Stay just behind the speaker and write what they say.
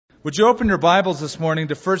Would you open your Bibles this morning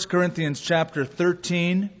to 1 Corinthians chapter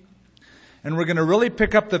 13? And we're going to really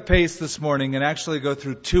pick up the pace this morning and actually go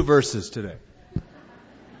through 2 verses today.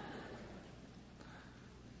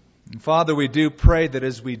 And Father, we do pray that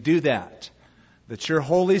as we do that your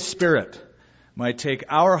Holy Spirit might take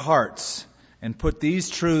our hearts and put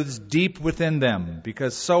these truths deep within them,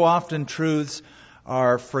 because so often truths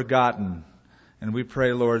are forgotten. And we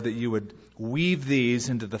pray, Lord, that you would weave these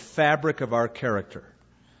into the fabric of our character.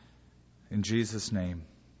 In Jesus' name,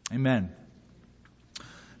 amen.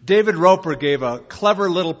 David Roper gave a clever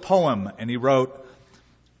little poem, and he wrote,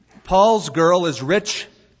 "Paul's girl is rich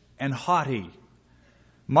and haughty.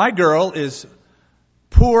 My girl is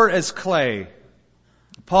poor as clay.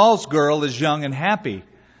 Paul's girl is young and happy.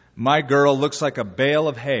 My girl looks like a bale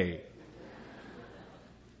of hay.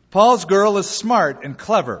 Paul's girl is smart and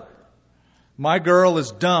clever. My girl is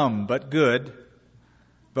dumb but good.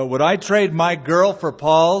 But would I trade my girl for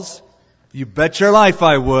Paul's? You bet your life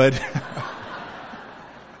I would."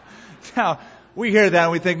 Now, we hear that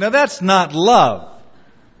and we think, no, that's not love.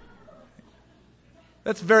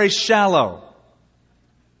 That's very shallow.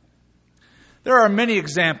 There are many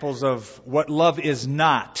examples of what love is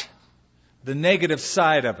not, the negative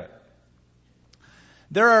side of it.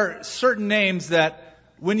 There are certain names that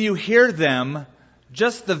when you hear them,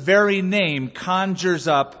 just the very name conjures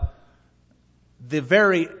up the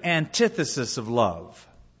very antithesis of love.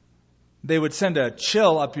 They would send a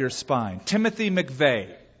chill up your spine. Timothy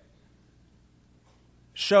McVeigh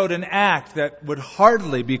showed an act that would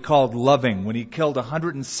hardly be called loving when he killed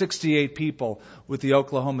 168 people with the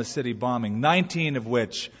Oklahoma City bombing, 19 of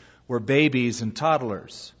which were babies and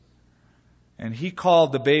toddlers. And he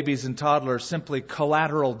called the babies and toddlers simply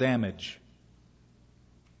collateral damage.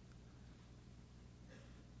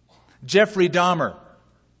 Jeffrey Dahmer,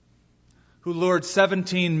 who lured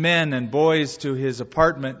 17 men and boys to his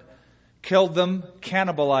apartment, killed them,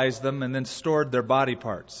 cannibalized them, and then stored their body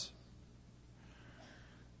parts.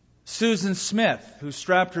 Susan Smith, who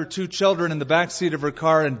strapped her 2 children in the back seat of her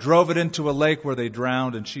car and drove it into a lake where they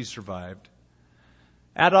drowned and she survived.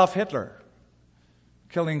 Adolf Hitler,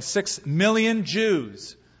 killing 6 million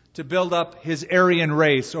Jews to build up his Aryan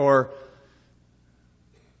race, or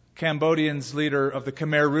Cambodian's leader of the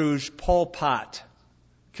Khmer Rouge, Pol Pot,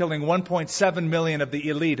 killing 1.7 million of the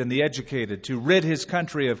elite and the educated to rid his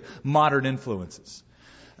country of modern influences.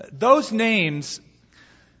 Those names,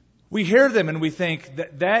 we hear them and we think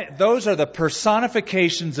that those are the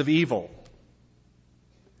personifications of evil.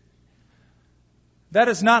 That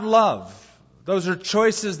is not love. Those are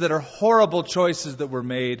choices that are horrible choices that were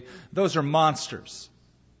made. Those are monsters.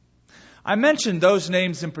 I mentioned those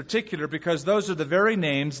names in particular because those are the very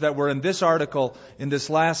names that were in this article in this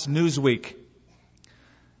last Newsweek.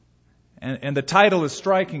 And the title is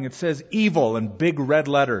striking. It says evil in big red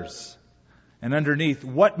letters. And underneath,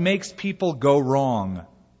 what makes people go wrong?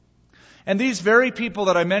 And these very people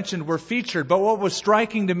that I mentioned were featured. But what was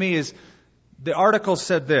striking to me is the article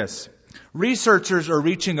said this: researchers are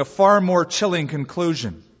reaching a far more chilling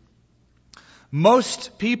conclusion.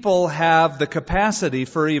 Most people have the capacity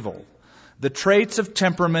for evil. The traits of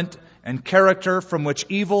temperament and character from which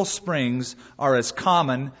evil springs are as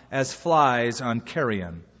common as flies on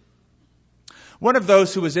carrion. One of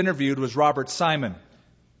those who was interviewed was Robert Simon.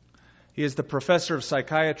 He is the professor of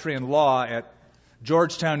psychiatry and law at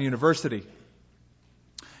Georgetown University.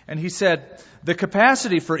 And he said, the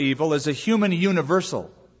capacity for evil is a human universal.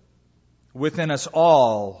 Within us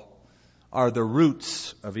all are the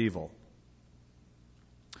roots of evil.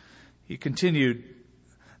 He continued,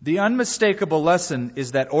 the unmistakable lesson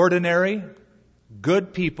is that ordinary,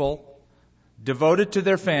 good people, devoted to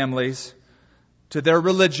their families, to their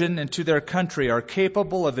religion, and to their country, are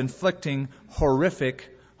capable of inflicting horrific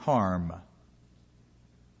harm.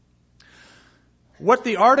 What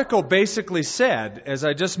the article basically said, as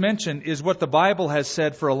I just mentioned, is what the Bible has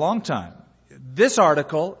said for a long time. This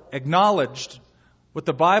article acknowledged what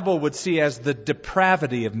the Bible would see as the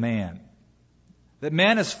depravity of man. That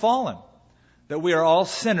man is fallen. That we are all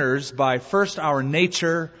sinners by first our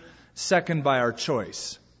nature, second by our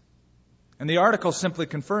choice. And the article simply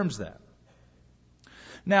confirms that.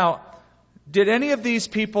 Now, did any of these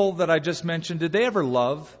people that I just mentioned, did they ever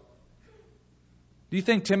love? Do you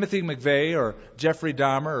think Timothy McVeigh or Jeffrey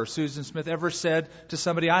Dahmer or Susan Smith ever said to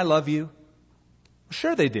somebody, I love you?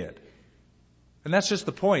 Sure they did. And that's just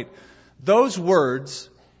the point. Those words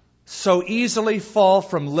so easily fall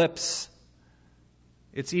from lips.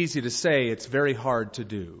 It's easy to say, it's very hard to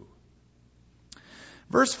do.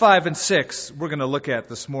 Verse 5 and 6 we're going to look at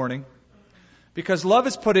this morning. Because love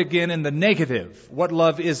is put again in the negative, what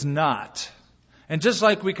love is not. And just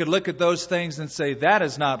like we could look at those things and say, that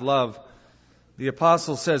is not love, the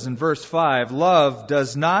apostle says in verse 5, love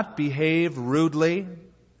does not behave rudely,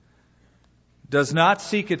 does not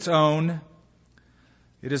seek its own,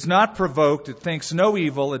 it is not provoked, it thinks no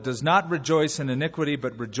evil, it does not rejoice in iniquity,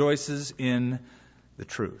 but rejoices in the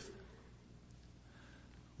truth.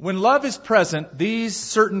 When love is present, these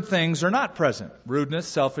certain things are not present. Rudeness,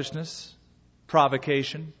 selfishness,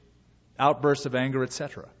 provocation, outbursts of anger,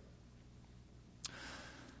 etc.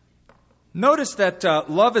 Notice that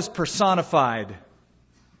love is personified.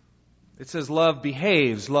 It says love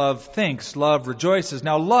behaves, love thinks, love rejoices.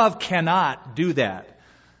 Now, love cannot do that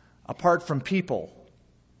apart from people.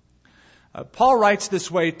 Paul writes this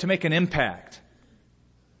way to make an impact.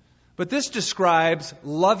 But this describes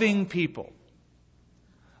loving people.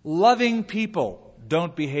 Loving people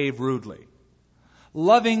don't behave rudely.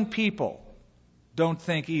 Loving people don't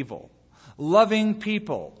think evil. Loving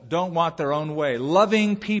people don't want their own way.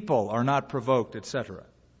 Loving people are not provoked, etc.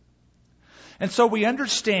 And so we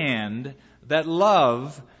understand that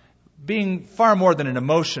love, being far more than an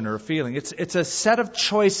emotion or a feeling, it's a set of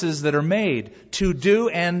choices that are made to do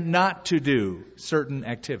and not to do certain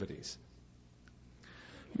activities.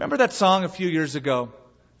 Remember that song a few years ago?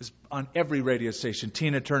 It was on every radio station.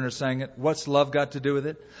 Tina Turner sang it. What's love got to do with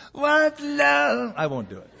it? What's love? I won't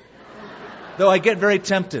do it. Though I get very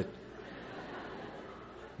tempted.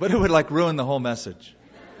 But it would ruin the whole message.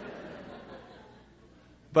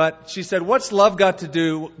 But she said, what's love got to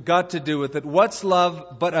do with it? What's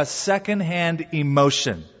love but a second-hand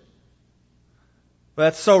emotion? But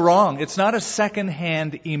that's so wrong. It's not a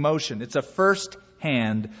second-hand emotion. It's a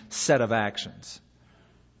first-hand set of actions.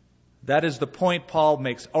 That is the point Paul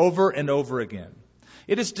makes over and over again.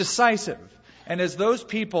 It is decisive. And as those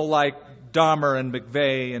people like Dahmer and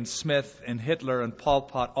McVeigh and Smith and Hitler and Pol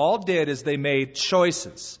Pot all did, is they made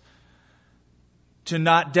choices to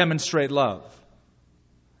not demonstrate love.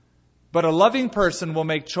 But a loving person will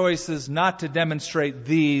make choices not to demonstrate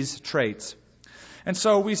these traits. And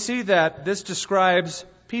so we see that this describes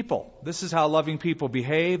people. This is how loving people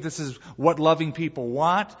behave. This is what loving people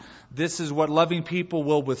want. This is what loving people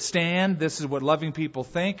will withstand. This is what loving people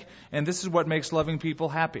think. And this is what makes loving people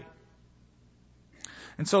happy.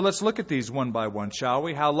 And so let's look at these one by one, shall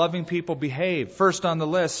we? How loving people behave. First on the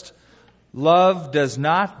list, love does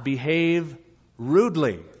not behave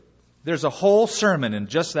rudely. There's a whole sermon in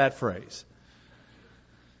just that phrase.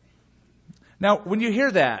 Now, when you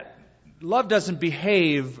hear that, love doesn't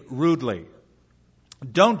behave rudely.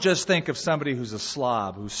 Don't just think of somebody who's a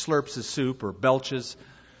slob, who slurps his soup or belches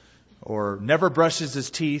or never brushes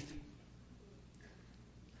his teeth.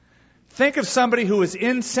 Think of somebody who is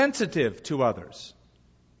insensitive to others.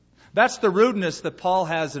 That's the rudeness that Paul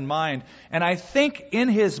has in mind. And I think in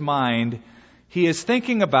his mind, he is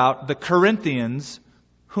thinking about the Corinthians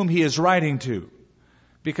whom he is writing to.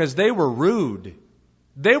 Because they were rude.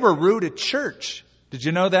 They were rude at church. Did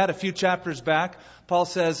you know that a few chapters back? Paul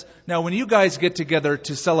says, now when you guys get together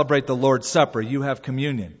to celebrate the Lord's Supper, you have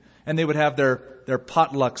communion. And they would have their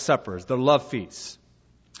potluck suppers, their love feasts.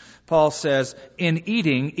 Paul says, in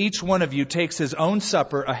eating, each one of you takes his own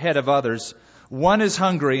supper ahead of others. One is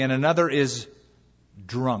hungry and another is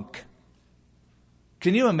drunk.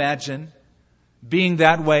 Can you imagine being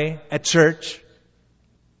that way at church?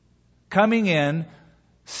 Coming in,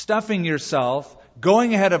 stuffing yourself,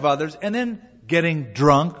 going ahead of others, and then getting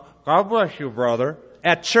drunk. God bless you, brother.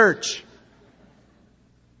 At church.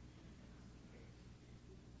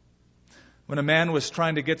 When a man was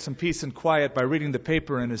trying to get some peace and quiet by reading the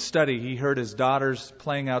paper in his study, he heard his daughters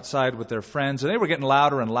playing outside with their friends, and they were getting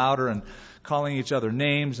louder and louder and calling each other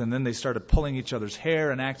names, and then they started pulling each other's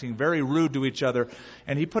hair and acting very rude to each other.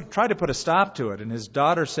 And he tried to put a stop to it, and his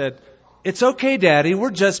daughter said, "It's okay, Daddy,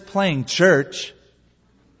 we're just playing church."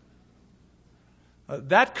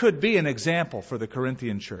 That could be an example for the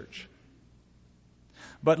Corinthian church.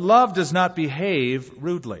 But love does not behave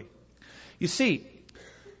rudely. You see,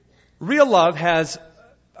 real love has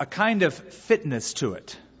a kind of fitness to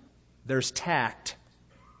it. There's tact.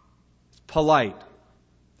 It's polite.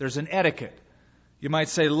 There's an etiquette. You might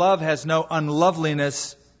say love has no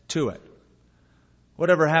unloveliness to it.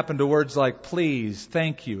 Whatever happened to words like please,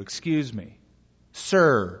 thank you, excuse me,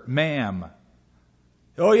 sir, ma'am?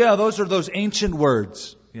 Oh yeah, those are those ancient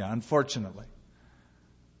words. Yeah, unfortunately.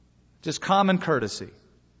 Just common courtesy.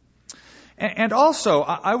 And also,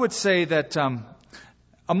 I would say that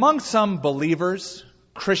among some believers,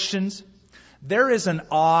 Christians, there is an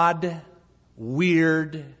odd,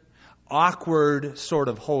 weird, awkward sort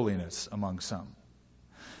of holiness among some.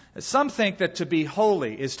 Some think that to be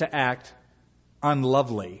holy is to act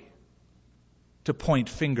unlovely. to point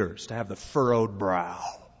fingers, to have the furrowed brow.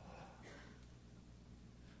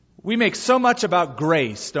 We make so much about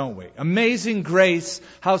grace, don't we? Amazing grace,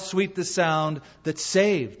 how sweet the sound that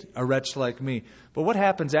saved a wretch like me. But what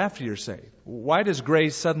happens after you're saved? Why does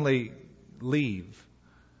grace suddenly leave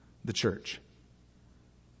the church?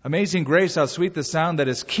 Amazing grace, how sweet the sound that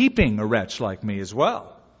is keeping a wretch like me as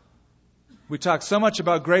well. We talk so much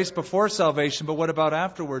about grace before salvation, but what about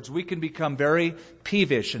afterwards? We can become very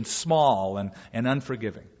peevish and small and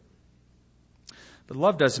unforgiving. But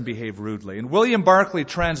love doesn't behave rudely. And William Barclay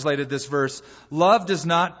translated this verse, love does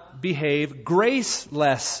not behave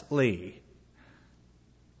gracelessly.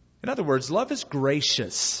 In other words, love is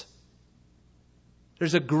gracious.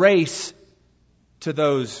 There's a grace to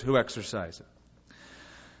those who exercise it.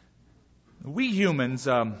 We humans,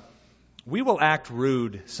 we will act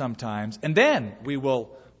rude sometimes, and then we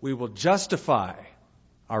will justify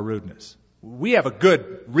our rudeness. We have a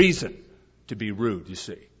good reason to be rude, you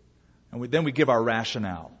see. And then we give our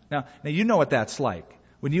rationale. Now you know what that's like.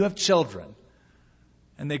 When you have children,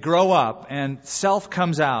 and they grow up, and self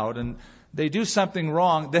comes out, and they do something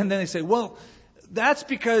wrong, then they say, well, that's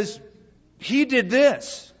because he did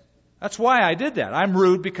this. That's why I did that. I'm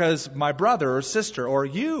rude because my brother or sister or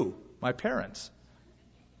you, my parents.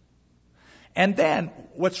 And then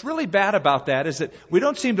what's really bad about that is that we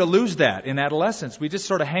don't seem to lose that in adolescence. We just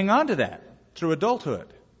sort of hang on to that through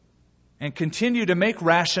adulthood and continue to make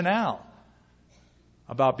rationale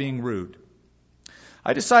about being rude.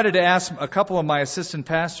 I decided to ask a couple of my assistant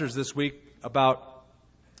pastors this week about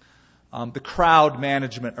the crowd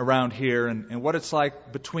management around here and what it's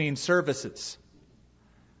like between services.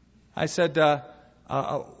 I said,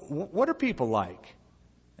 what are people like?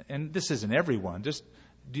 And this isn't everyone. Just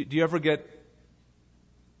do you ever get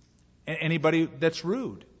anybody that's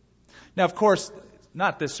rude? Now, of course,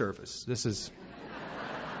 not this service.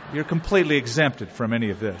 You're completely exempted from any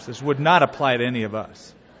of this. This would not apply to any of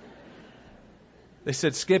us. They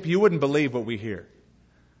said, Skip, you wouldn't believe what we hear.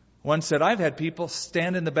 One said, I've had people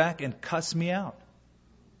stand in the back and cuss me out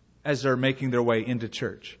as they're making their way into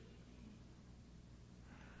church.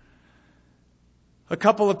 A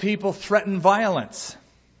couple of people threaten violence.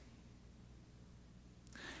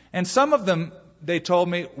 And some of them, they told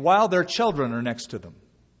me, while their children are next to them.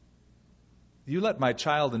 You let my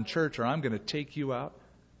child in church or I'm going to take you out.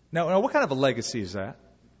 Now, what kind of a legacy is that?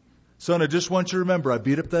 Son, I just want you to remember, I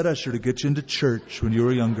beat up that usher to get you into church when you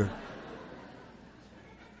were younger.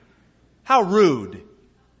 How rude.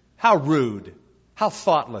 How rude. How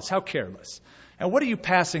thoughtless. How careless. And what are you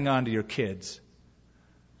passing on to your kids?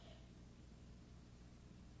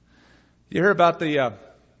 You hear about the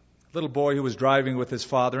little boy who was driving with his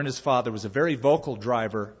father, and his father was a very vocal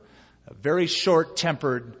driver, very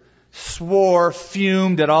short-tempered, swore,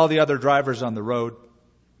 fumed at all the other drivers on the road.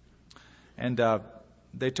 And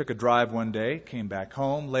they took a drive one day, came back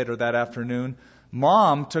home. Later that afternoon,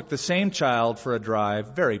 Mom took the same child for a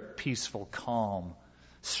drive, very peaceful, calm,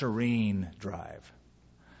 serene drive.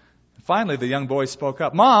 Finally, the young boy spoke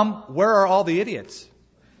up, Mom, where are all the idiots?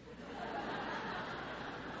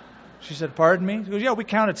 She said, pardon me? He goes, yeah, we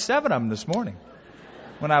counted 7 of them this morning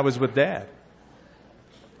when I was with Dad.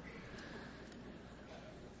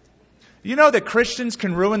 You know that Christians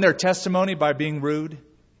can ruin their testimony by being rude?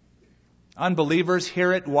 Unbelievers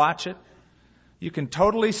hear it, watch it. You can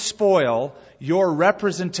totally spoil your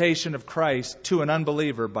representation of Christ to an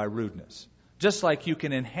unbeliever by rudeness. Just like you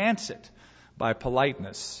can enhance it by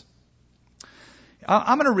politeness.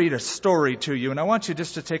 I'm going to read a story to you, and I want you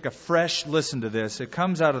just to take a fresh listen to this. It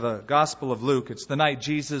comes out of the Gospel of Luke. It's the night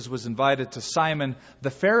Jesus was invited to Simon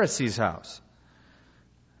the Pharisee's house.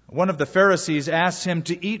 One of the Pharisees asked him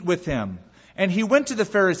to eat with him, and he went to the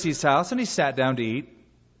Pharisee's house, and he sat down to eat.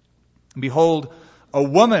 And behold, a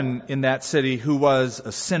woman in that city who was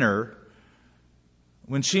a sinner,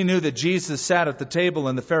 when she knew that Jesus sat at the table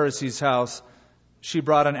in the Pharisee's house, she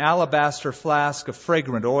brought an alabaster flask of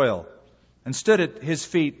fragrant oil and stood at his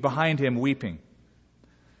feet behind him weeping.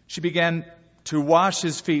 She began to wash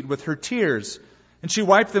his feet with her tears, and she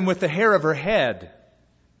wiped them with the hair of her head,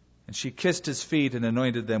 and she kissed his feet and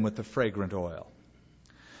anointed them with the fragrant oil.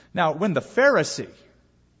 Now, when the Pharisee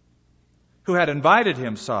who had invited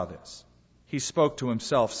him saw this, he spoke to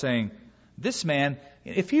himself, saying, this man,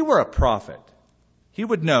 if he were a prophet, he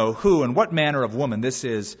would know who and what manner of woman this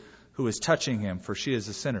is who is touching him, for she is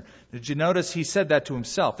a sinner. Did you notice he said that to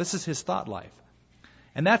himself? This is his thought life.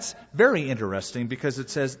 And that's very interesting because it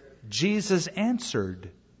says, Jesus answered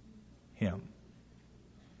him,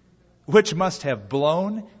 which must have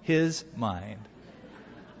blown his mind.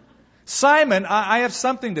 Simon, I have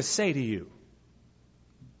something to say to you.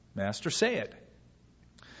 Master, say it.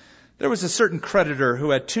 There was a certain creditor who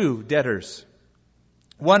had 2 debtors.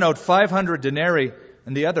 One owed 500 denarii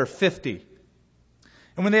and the other 50.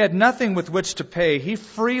 And when they had nothing with which to pay, he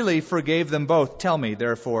freely forgave them both. Tell me,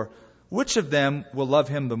 therefore, which of them will love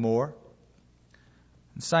him the more?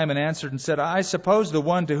 And Simon answered and said, I suppose the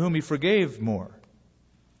one to whom he forgave more.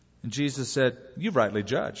 And Jesus said, You've rightly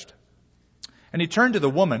judged. And he turned to the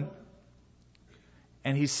woman,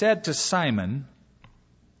 and he said to Simon,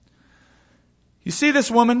 You see this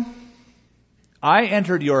woman? I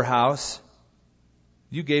entered your house.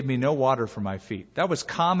 You gave me no water for my feet. That was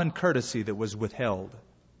common courtesy that was withheld.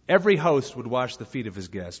 Every host would wash the feet of his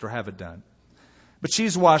guest or have it done. But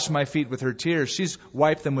she's washed my feet with her tears. She's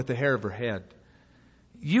wiped them with the hair of her head.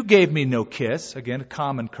 You gave me no kiss. Again,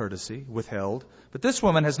 common courtesy, withheld. But this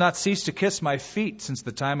woman has not ceased to kiss my feet since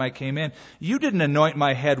the time I came in. You didn't anoint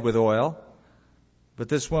my head with oil, but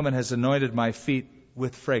this woman has anointed my feet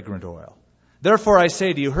with fragrant oil. Therefore I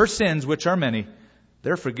say to you, her sins, which are many,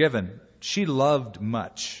 they're forgiven. She loved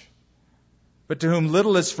much. But to whom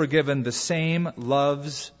little is forgiven, the same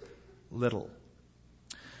loves little.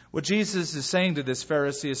 What Jesus is saying to this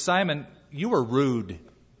Pharisee is, Simon, you were rude.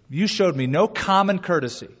 You showed me no common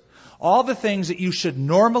courtesy. All the things that you should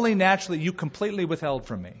normally, naturally, you completely withheld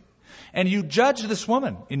from me. And you judged this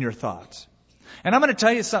woman in your thoughts. And I'm going to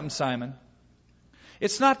tell you something, Simon.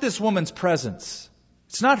 It's not this woman's presence.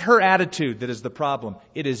 It's not her attitude that is the problem.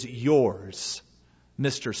 It is yours,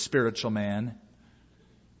 Mr. Spiritual Man.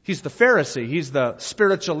 He's the Pharisee. He's the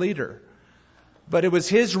spiritual leader. But it was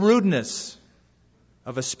his rudeness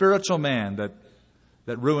of a spiritual man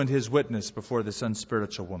that ruined his witness before this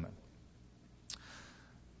unspiritual woman.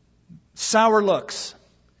 Sour looks,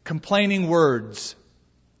 complaining words,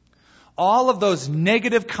 all of those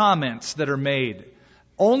negative comments that are made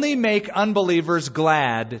only make unbelievers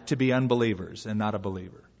glad to be unbelievers and not a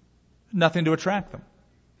believer. Nothing to attract them.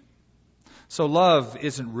 So love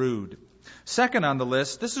isn't rude. Second on the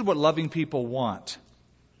list, this is what loving people want.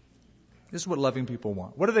 This is what loving people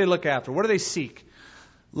want. What do they look after? What do they seek?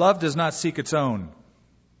 Love does not seek its own.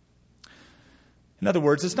 In other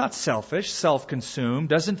words, it's not selfish, self-consumed,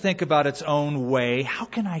 doesn't think about its own way. How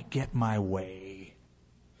can I get my way?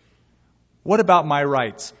 What about my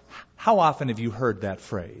rights? How often have you heard that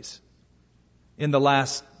phrase? In the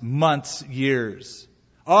last months, years.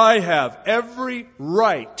 I have every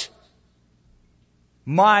right.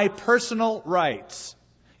 My personal rights.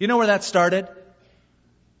 You know where that started?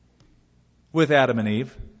 With Adam and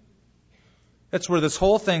Eve. That's where this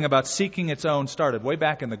whole thing about seeking its own started, way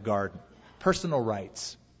back in the garden. Personal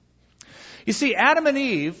rights. You see, Adam and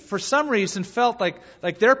Eve, for some reason, felt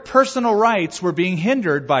like their personal rights were being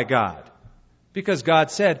hindered by God. Because God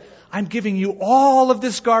said, I'm giving you all of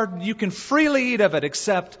this garden. You can freely eat of it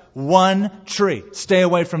except one tree. Stay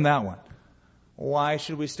away from that one. Why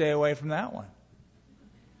should we stay away from that one?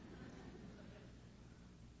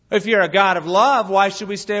 If you're a God of love, why should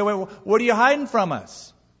we stay away? What are you hiding from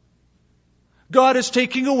us? God is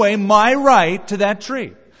taking away my right to that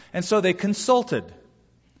tree. And so they consulted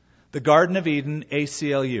the Garden of Eden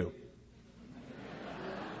ACLU,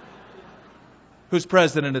 whose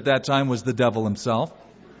president at that time was the devil himself.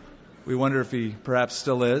 We wonder if he perhaps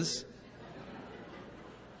still is.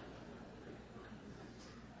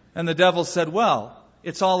 And the devil said, well,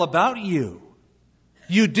 it's all about you.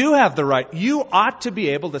 You do have the right. You ought to be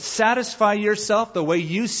able to satisfy yourself the way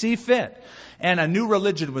you see fit. And a new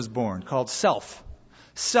religion was born called self.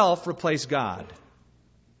 Self replaced God.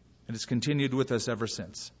 And it's continued with us ever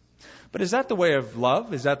since. But is that the way of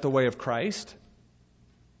love? Is that the way of Christ?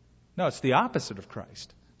 No, it's the opposite of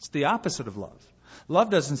Christ. It's the opposite of love. Love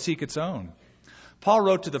doesn't seek its own. Paul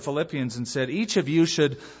wrote to the Philippians and said, each of you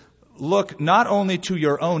should look not only to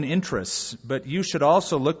your own interests, but you should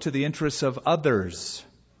also look to the interests of others.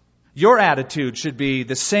 Your attitude should be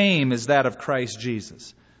the same as that of Christ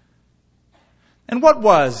Jesus. And what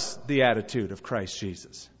was the attitude of Christ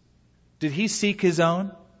Jesus? Did he seek his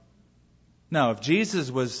own? No, if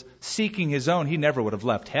Jesus was seeking his own, he never would have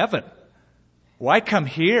left heaven. Why come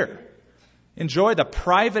here? Enjoy the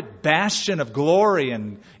private bastion of glory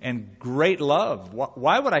and great love.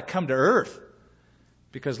 Why would I come to earth?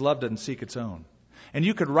 Because love doesn't seek its own. And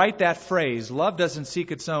you could write that phrase, love doesn't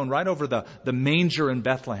seek its own, right over the manger in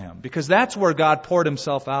Bethlehem. Because that's where God poured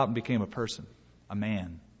himself out and became a person, a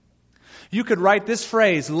man. You could write this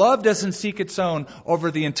phrase, love doesn't seek its own,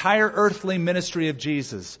 over the entire earthly ministry of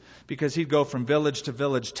Jesus. Because he'd go from village to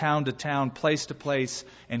village, town to town, place to place,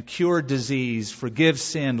 and cure disease, forgive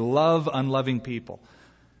sin, love unloving people.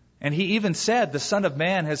 And he even said, the Son of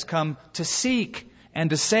Man has come to seek and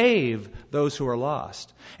to save those who are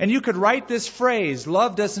lost. And you could write this phrase,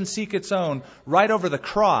 love doesn't seek its own, right over the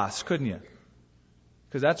cross, couldn't you?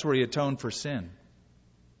 Because that's where He atoned for sin.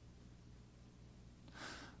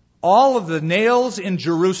 All of the nails in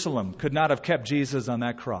Jerusalem could not have kept Jesus on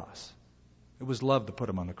that cross. It was love that put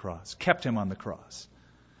Him on the cross, kept Him on the cross.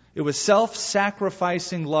 It was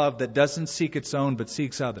self-sacrificing love that doesn't seek its own but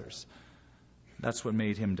seeks others. That's what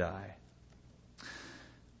made Him die.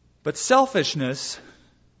 But selfishness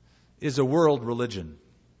is a world religion.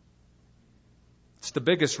 It's the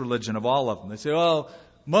biggest religion of all of them. They say, oh,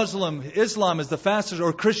 Islam is the fastest,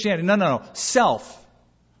 or Christianity. No.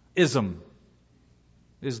 Self-ism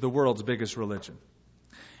is the world's biggest religion.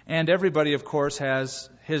 And everybody, of course, has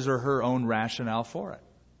his or her own rationale for it.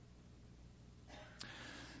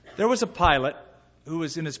 There was a pilot who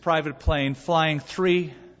was in his private plane flying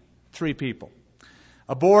three people.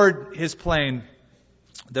 Aboard his plane,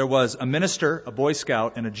 there was a minister, a Boy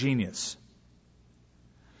Scout, and a genius.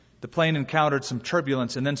 The plane encountered some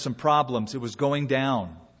turbulence and then some problems. It was going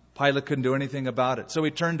down. Pilot couldn't do anything about it. So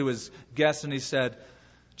he turned to his guests and he said,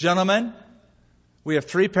 "Gentlemen, we have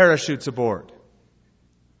 3 parachutes aboard,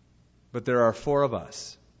 but there are 4 of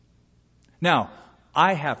us. Now,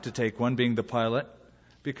 I have to take one, being the pilot,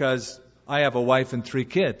 because I have a wife and 3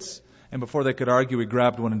 kids." And before they could argue, he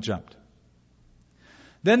grabbed one and jumped.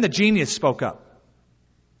 Then the genius spoke up.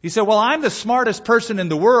 He said, "Well, I'm the smartest person in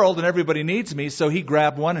the world and everybody needs me," so he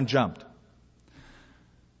grabbed one and jumped.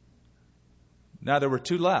 Now there were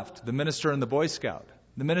 2 left, the minister and the Boy Scout.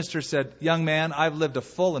 The minister said, "Young man, I've lived a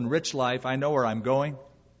full and rich life. I know where I'm going.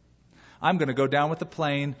 I'm going to go down with the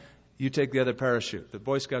plane. You take the other parachute." The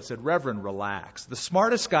Boy Scout said, "Reverend, relax. The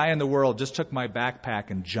smartest guy in the world just took my backpack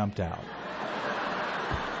and jumped out."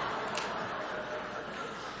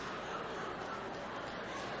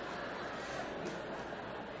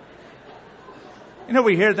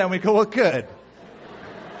 We hear that and we go, well, good.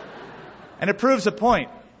 And it proves a point.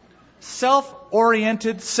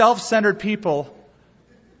 Self-oriented, self-centered people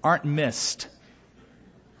aren't missed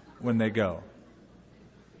when they go.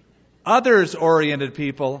 Others-oriented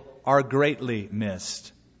people are greatly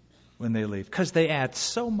missed when they leave because they add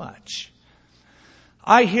so much.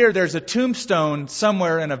 I hear there's a tombstone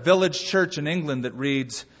somewhere in a village church in England that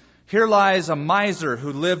reads, "Here lies a miser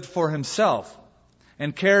who lived for himself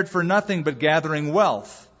and cared for nothing but gathering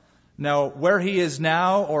wealth. Now, where he is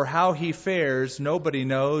now or how he fares, nobody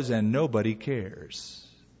knows and nobody cares."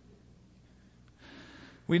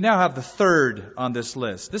 We now have the third on this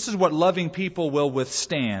list. This is what loving people will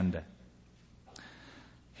withstand.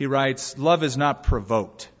 He writes, "Love is not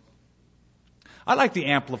provoked." I like the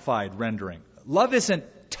amplified rendering. Love isn't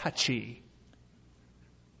touchy.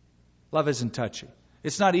 Love isn't touchy.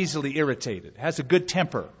 It's not easily irritated. It has a good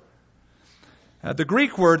temper. The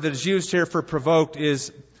Greek word that is used here for provoked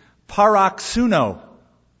is paroxuno.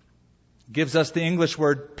 Gives us the English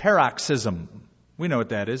word paroxysm. We know what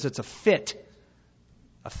that is. It's a fit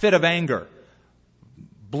of anger,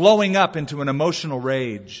 blowing up into an emotional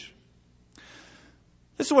rage.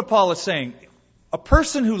 This is what Paul is saying. A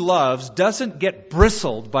person who loves doesn't get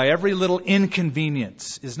bristled by every little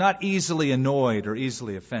inconvenience, is not easily annoyed or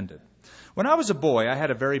easily offended. When I was a boy, I had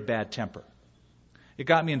a very bad temper. It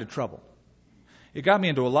got me into trouble. It got me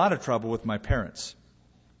into a lot of trouble with my parents.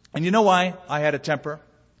 And you know why I had a temper?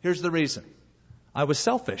 Here's the reason. I was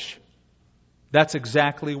selfish. That's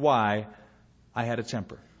exactly why I had a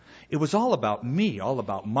temper. It was all about me, all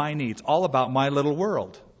about my needs, all about my little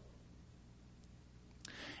world.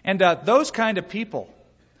 And those kind of people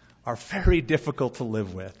are very difficult to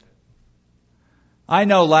live with. I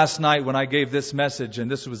know last night when I gave this message, and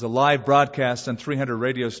this was a live broadcast on 300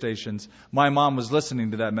 radio stations, my mom was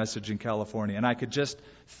listening to that message in California, and I could just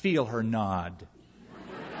feel her nod.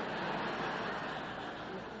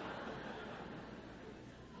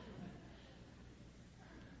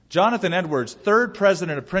 Jonathan Edwards, 3rd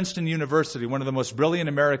president of Princeton University, one of the most brilliant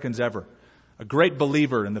Americans ever, a great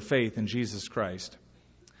believer in the faith in Jesus Christ.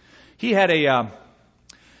 He had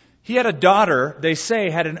a daughter, they say,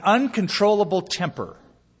 had an uncontrollable temper.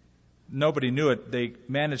 Nobody knew it. They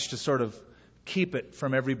managed to sort of keep it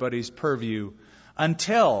from everybody's purview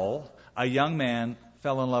until a young man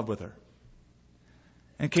fell in love with her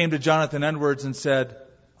and came to Jonathan Edwards and said,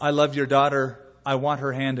 "I love your daughter. I want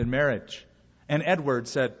her hand in marriage." And Edwards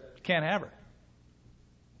said, "Can't have her."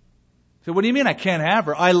 He said, "What do you mean I can't have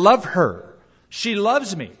her? I love her. She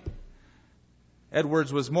loves me."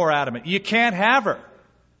 Edwards was more adamant. "You can't have her."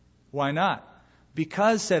 "Why not?"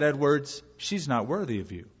 "Because," said Edwards, "she's not worthy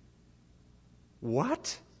of you."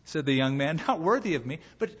 "What?" said the young man. "Not worthy of me?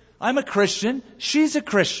 But I'm a Christian. She's a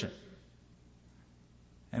Christian."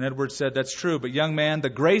 And Edward said, that's true, but young man, the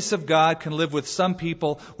grace of God can live with some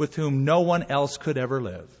people with whom no one else could ever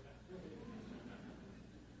live.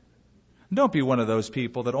 Don't be one of those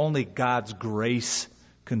people that only God's grace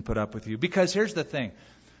can put up with you. Because here's the thing.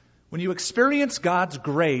 When you experience God's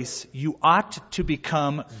grace, you ought to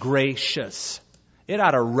become gracious. It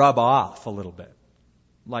ought to rub off a little bit.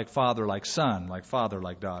 Like father, like son, like father,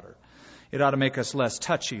 like daughter. It ought to make us less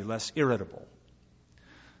touchy, less irritable.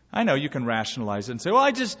 I know you can rationalize it and say, well,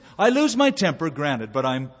 I lose my temper, granted, but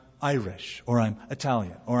I'm Irish, or I'm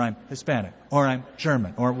Italian, or I'm Hispanic, or I'm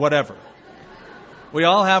German, or whatever. We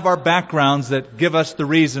all have our backgrounds that give us the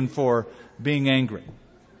reason for being angry.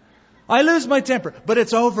 I lose my temper, but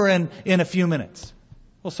it's over in a few minutes.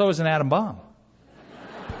 Well, so is an atom bomb.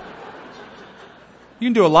 You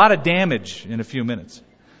can do a lot of damage in a few minutes.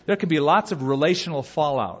 There can be lots of relational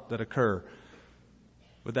fallout that occur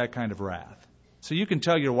with that kind of wrath. So you can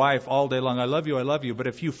tell your wife all day long, I love you, but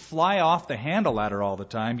if you fly off the handle at her all the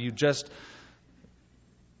time, you just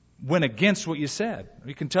went against what you said.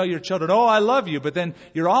 You can tell your children, oh, I love you, but then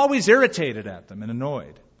you're always irritated at them and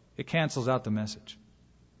annoyed. It cancels out the message.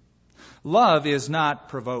 Love is not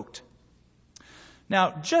provoked.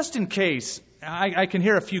 Now, just in case, I can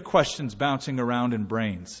hear a few questions bouncing around in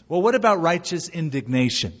brains. Well, what about righteous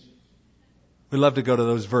indignation? We love to go to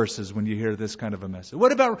those verses when you hear this kind of a message.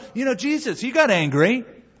 What about, Jesus, he got angry.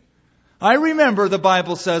 I remember the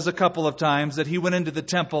Bible says a couple of times that he went into the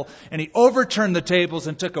temple and he overturned the tables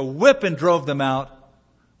and took a whip and drove them out.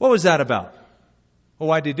 What was that about? Well,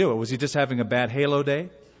 why did he do it? Was he just having a bad halo day?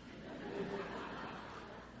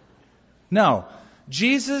 No.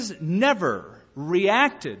 Jesus never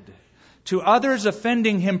reacted to others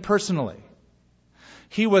offending him personally.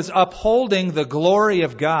 He was upholding the glory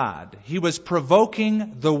of God. He was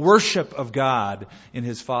provoking the worship of God in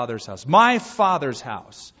his Father's house. My Father's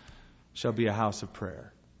house shall be a house of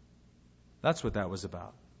prayer. That's what that was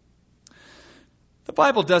about. The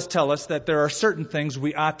Bible does tell us that there are certain things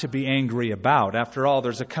we ought to be angry about. After all,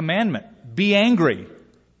 there's a commandment. Be angry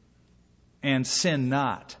and sin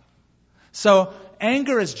not. So,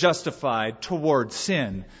 anger is justified toward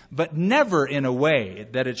sin, but never in a way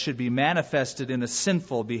that it should be manifested in a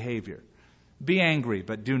sinful behavior. Be angry,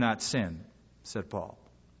 but do not sin, said Paul.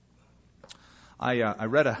 I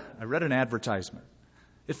read an advertisement.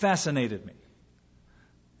 It fascinated me.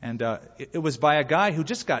 And it was by a guy who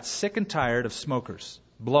just got sick and tired of smokers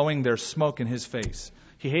blowing their smoke in his face.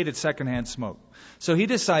 He hated secondhand smoke. So he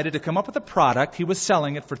decided to come up with a product. He was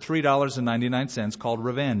selling it for $3.99 called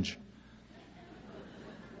Revenge.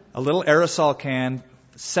 A little aerosol can,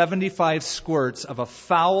 75 squirts of a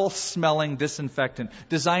foul-smelling disinfectant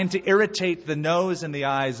designed to irritate the nose and the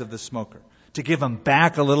eyes of the smoker, to give them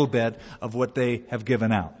back a little bit of what they have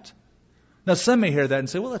given out. Now, some may hear that and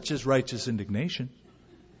say, well, that's just righteous indignation.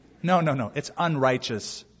 No. It's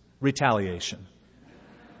unrighteous retaliation.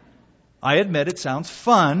 I admit it sounds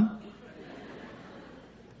fun,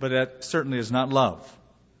 but that certainly is not love.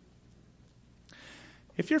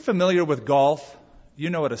 If you're familiar with golf, you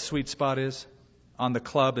know what a sweet spot is on the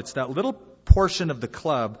club. It's that little portion of the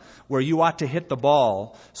club where you ought to hit the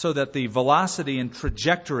ball so that the velocity and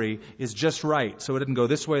trajectory is just right. So it didn't go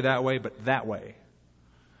this way, that way, but that way.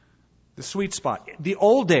 The sweet spot. The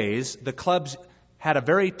old days, the clubs had a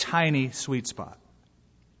very tiny sweet spot.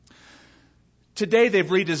 Today they've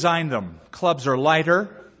redesigned them. Clubs are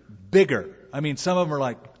lighter, bigger. I mean, some of them are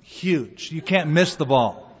like huge. You can't miss the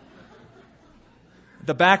ball.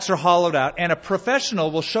 The backs are hollowed out, and a professional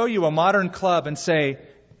will show you a modern club and say,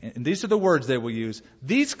 and these are the words they will use,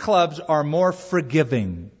 these clubs are more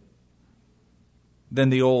forgiving than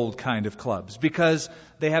the old kind of clubs because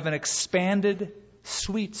they have an expanded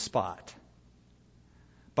sweet spot.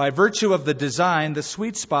 By virtue of the design, the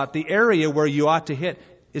sweet spot, the area where you ought to hit,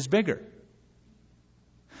 is bigger.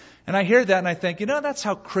 And I hear that and I think, that's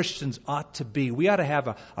how Christians ought to be. We ought to have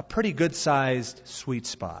a pretty good-sized sweet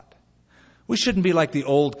spot. We shouldn't be like the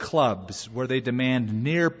old clubs where they demand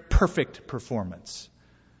near perfect performance.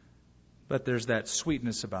 But there's that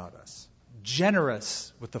sweetness about us.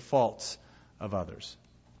 Generous with the faults of others.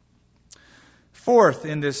 Fourth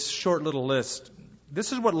in this short little list,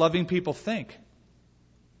 this is what loving people think.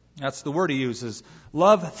 That's the word he uses.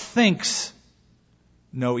 Love thinks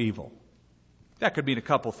no evil. That could mean a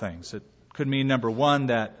couple things. It could mean, number one,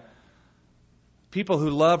 that people who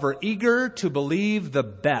love are eager to believe the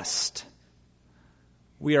best.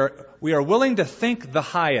 We are willing to think the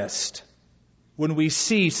highest when we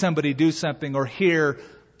see somebody do something or hear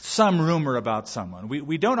some rumor about someone.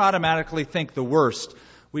 We don't automatically think the worst.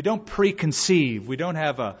 We don't preconceive. We don't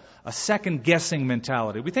have a second-guessing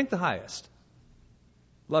mentality. We think the highest.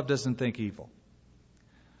 Love doesn't think evil.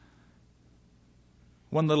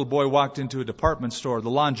 One little boy walked into a department store, the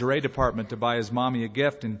lingerie department, to buy his mommy a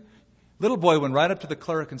gift, and little boy went right up to the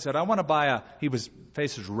clerk and said, I want to buy his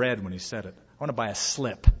face was red when he said it, I want to buy a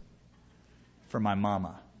slip for my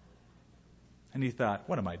mama. And he thought,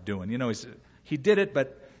 what am I doing? He did it,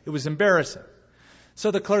 but it was embarrassing.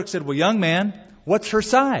 So the clerk said, well, young man, what's her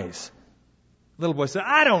size? Little boy said,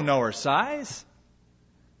 I don't know her size.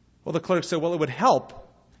 Well, the clerk said, well, it would help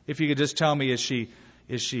if you could just tell me, is she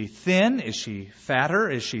thin? Is she fatter?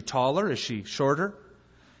 Is she taller? Is she shorter?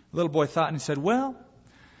 The little boy thought and he said, well,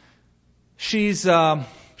 she's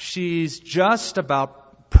just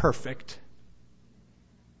about perfect.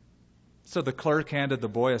 So the clerk handed the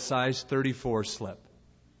boy a size 34 slip.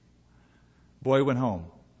 Boy went home.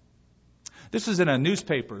 This was in a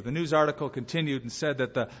newspaper. The news article continued and said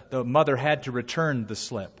that the mother had to return the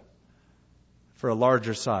slip for a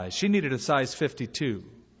larger size. She needed a size 52.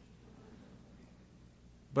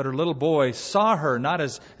 But her little boy saw her not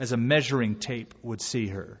as a measuring tape would see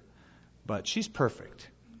her, but she's perfect.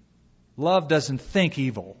 Love doesn't think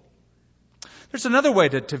evil. There's another way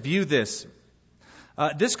to view this.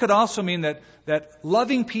 This could also mean that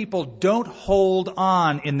loving people don't hold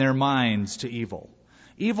on in their minds to evil.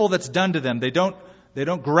 Evil that's done to them, they don't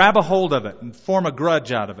grab a hold of it and form a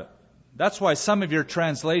grudge out of it. That's why some of your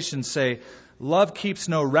translations say, love keeps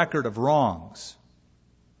no record of wrongs.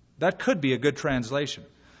 That could be a good translation,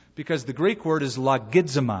 because the Greek word is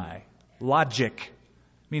logizomai, logic.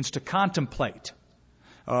 It means to contemplate.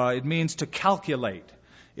 It means to calculate.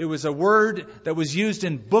 It was a word that was used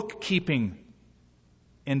in bookkeeping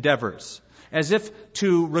endeavors, as if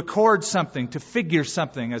to record something, to figure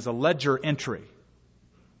something as a ledger entry.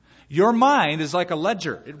 Your mind is like a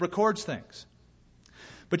ledger. It records things.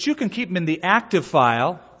 But you can keep them in the active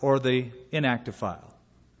file or the inactive file.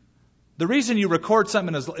 The reason you record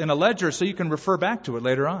something in a ledger is so you can refer back to it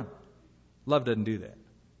later on. Love doesn't do that.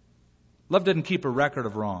 Love doesn't keep a record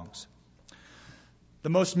of wrongs. The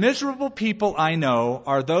most miserable people I know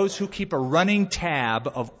are those who keep a running tab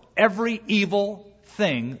of every evil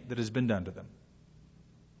thing that has been done to them.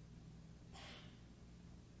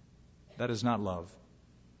 That is not love.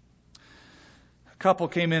 A couple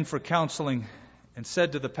came in for counseling and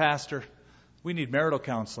said to the pastor, we need marital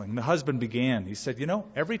counseling. And the husband began. He said,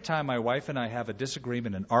 every time my wife and I have a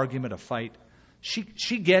disagreement, an argument, a fight,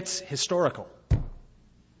 she gets historical.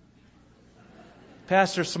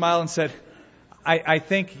 Pastor smiled and said, I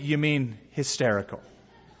think you mean hysterical.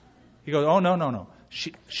 He goes, oh, no.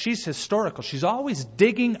 She's historical. She's always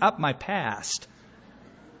digging up my past.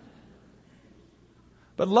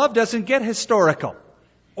 But love doesn't get historical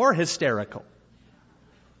or hysterical.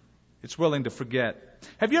 It's willing to forget.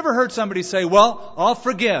 Have you ever heard somebody say, well, I'll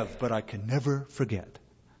forgive, but I can never forget?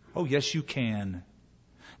 Oh, yes, you can.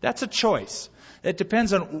 That's a choice. It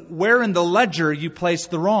depends on where in the ledger you place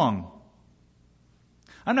the wrong.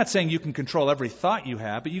 I'm not saying you can control every thought you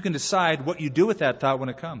have, but you can decide what you do with that thought when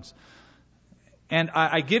it comes. And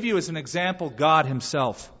I give you as an example God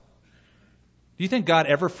Himself. Do you think God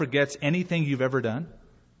ever forgets anything you've ever done?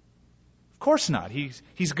 Of course not.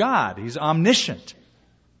 He's God. He's omniscient.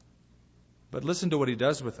 But listen to what He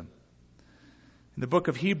does with them. In the book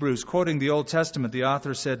of Hebrews, quoting the Old Testament, the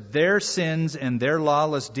author said, their sins and their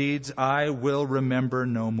lawless deeds I will remember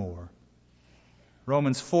no more.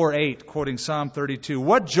 Romans 4:8, quoting Psalm 32,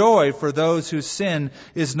 what joy for those whose sin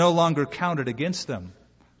is no longer counted against them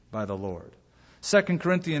by the Lord. 2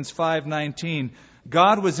 Corinthians 5:19,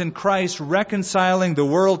 God was in Christ reconciling the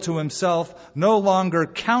world to Himself, no longer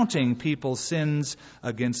counting people's sins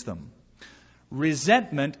against them.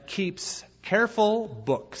 Resentment keeps careful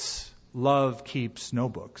books. Love keeps no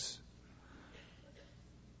books.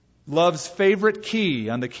 Love's favorite key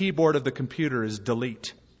on the keyboard of the computer is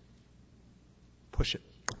delete. Push it.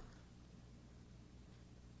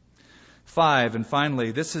 5, and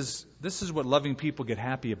finally, this is what loving people get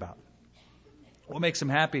happy about. What makes them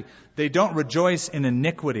happy? They don't rejoice in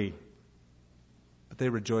iniquity, but they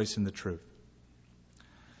rejoice in the truth.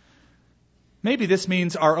 Maybe this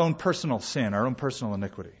means our own personal sin, our own personal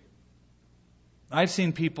iniquity. I've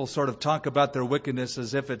seen people sort of talk about their wickedness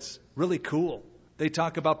as if it's really cool. They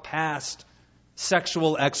talk about past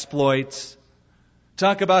sexual exploits,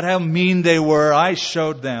 talk about how mean they were. I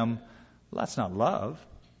showed them. Well, that's not love.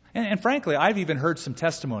 And frankly, I've even heard some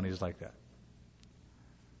testimonies like that.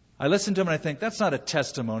 I listen to them and I think, that's not a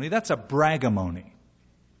testimony, that's a bragamony.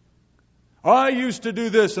 I used to do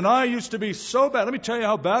this and I used to be so bad. Let me tell you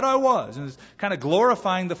how bad I was. And it's kind of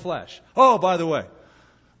glorifying the flesh. Oh, by the way,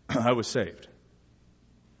 I was saved.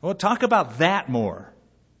 Well, talk about that more.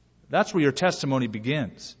 That's where your testimony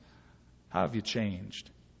begins. How have you changed?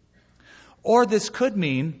 Or this could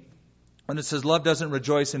mean When it says love doesn't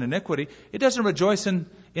rejoice in iniquity, it doesn't rejoice in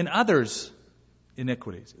others'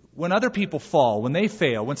 iniquities. When other people fall, when they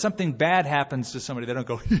fail, when something bad happens to somebody, they don't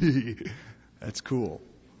go, that's cool.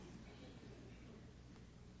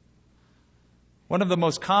 One of the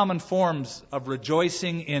most common forms of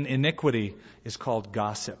rejoicing in iniquity is called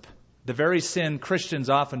gossip. The very sin Christians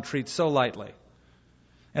often treat so lightly.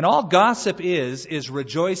 And all gossip is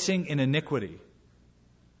rejoicing in iniquity.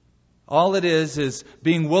 All it is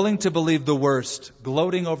being willing to believe the worst,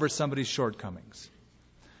 gloating over somebody's shortcomings.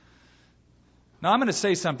 Now I'm going to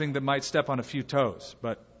say something that might step on a few toes,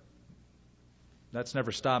 but that's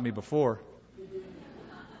never stopped me before.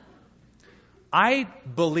 I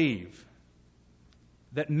believe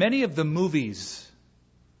that many of the movies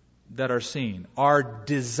that are seen are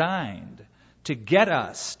designed to get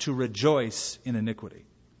us to rejoice in iniquity.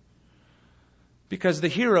 Because the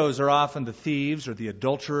heroes are often the thieves or the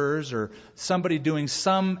adulterers or somebody doing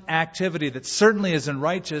some activity that certainly isn't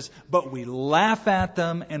righteous, but we laugh at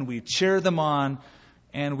them and we cheer them on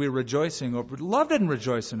and we're rejoicing over. Love doesn't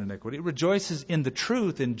rejoice in iniquity. It rejoices in the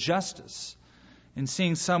truth, in justice, in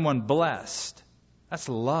seeing someone blessed. That's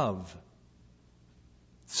love.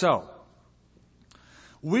 So,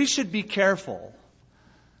 we should be careful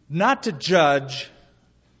not to judge,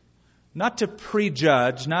 not to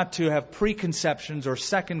prejudge, not to have preconceptions or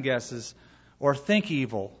second guesses or think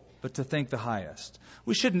evil, but to think the highest.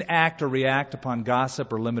 We shouldn't act or react upon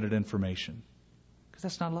gossip or limited information, because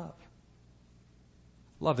that's not love.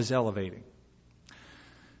 Love is elevating.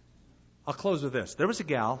 I'll close with this. There was a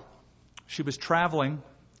gal. She was traveling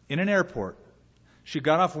in an airport. She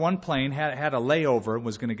got off one plane, had a layover, and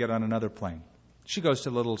was going to get on another plane. She goes to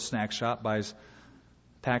a little snack shop, buys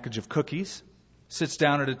a package of cookies, sits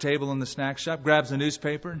down at a table in the snack shop, grabs a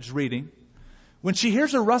newspaper, and is reading. When she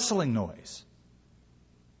hears a rustling noise,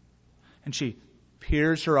 and she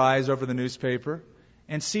peers her eyes over the newspaper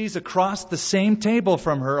and sees across the same table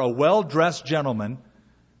from her a well-dressed gentleman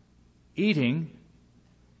eating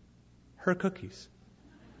her cookies.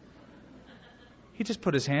 He just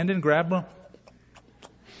put his hand in, grabbed one,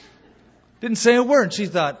 didn't say a word. She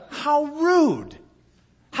thought, how rude.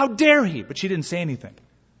 How dare he? But she didn't say anything.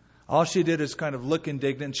 All she did is kind of look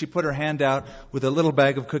indignant. She put her hand out with a little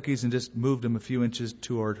bag of cookies and just moved them a few inches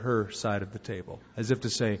toward her side of the table, as if to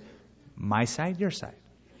say, my side, your side.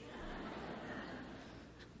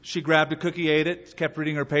 She grabbed a cookie, ate it, kept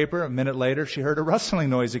reading her paper. A minute later, she heard a rustling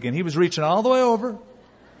noise again. He was reaching all the way over,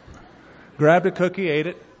 grabbed a cookie, ate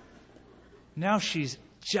it. Now she's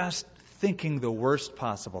just thinking the worst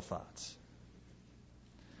possible thoughts.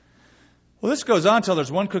 Well, this goes on until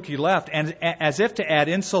there's one cookie left, and as if to add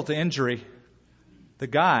insult to injury, the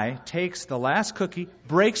guy takes the last cookie,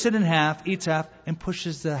 breaks it in half, eats half, and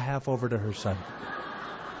pushes the half over to her side.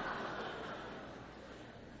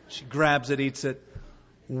 She grabs it, eats it,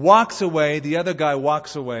 walks away. The other guy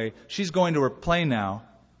walks away. She's going to her plane now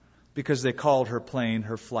because they called her plane,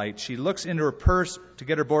 her flight. She looks into her purse to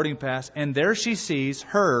get her boarding pass, and there she sees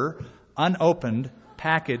her unopened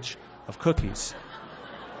package of cookies.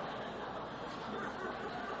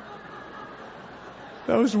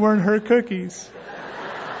 Those weren't her cookies.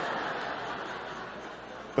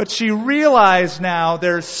 But she realized now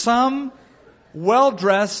there's some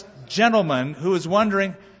well-dressed gentleman who is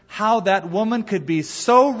wondering how that woman could be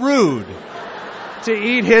so rude to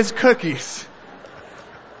eat his cookies.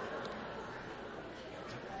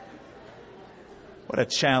 What a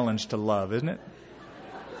challenge to love, isn't it?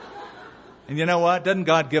 And you know what? Doesn't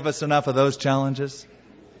God give us enough of those challenges?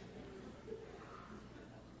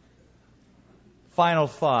 Final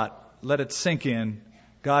thought, let it sink in.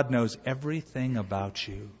 God knows everything about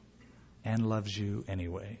you and loves you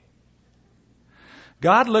anyway.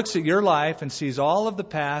 God looks at your life and sees all of the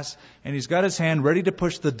past, and He's got His hand ready to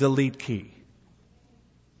push the delete key.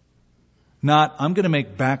 Not, I'm going to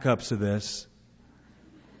make backups of this,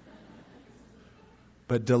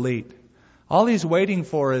 but delete. All He's waiting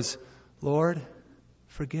for is, Lord,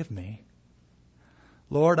 forgive me.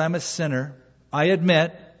 Lord, I'm a sinner. I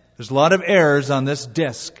admit there's a lot of errors on this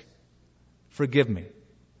disc. Forgive me.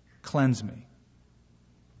 Cleanse me.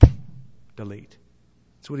 Delete.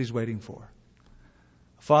 That's what He's waiting for.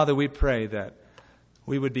 Father, we pray that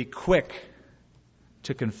we would be quick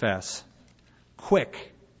to confess,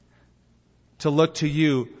 quick to look to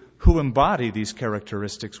You who embody these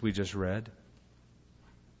characteristics we just read.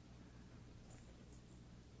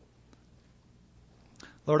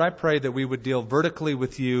 Lord, I pray that we would deal vertically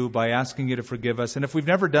with You by asking You to forgive us. And if we've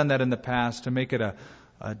never done that in the past, to make it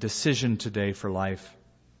a decision today for life.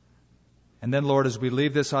 And then, Lord, as we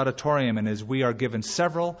leave this auditorium and as we are given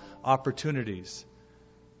several opportunities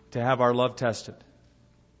to have our love tested,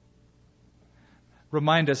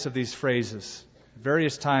 remind us of these phrases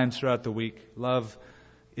various times throughout the week. Love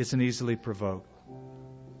isn't easily provoked.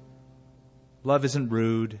 Love isn't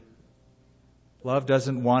rude. Love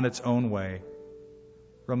doesn't want its own way.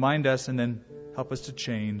 Remind us and then help us to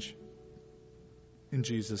change. In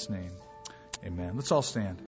Jesus' name, amen. Let's all stand.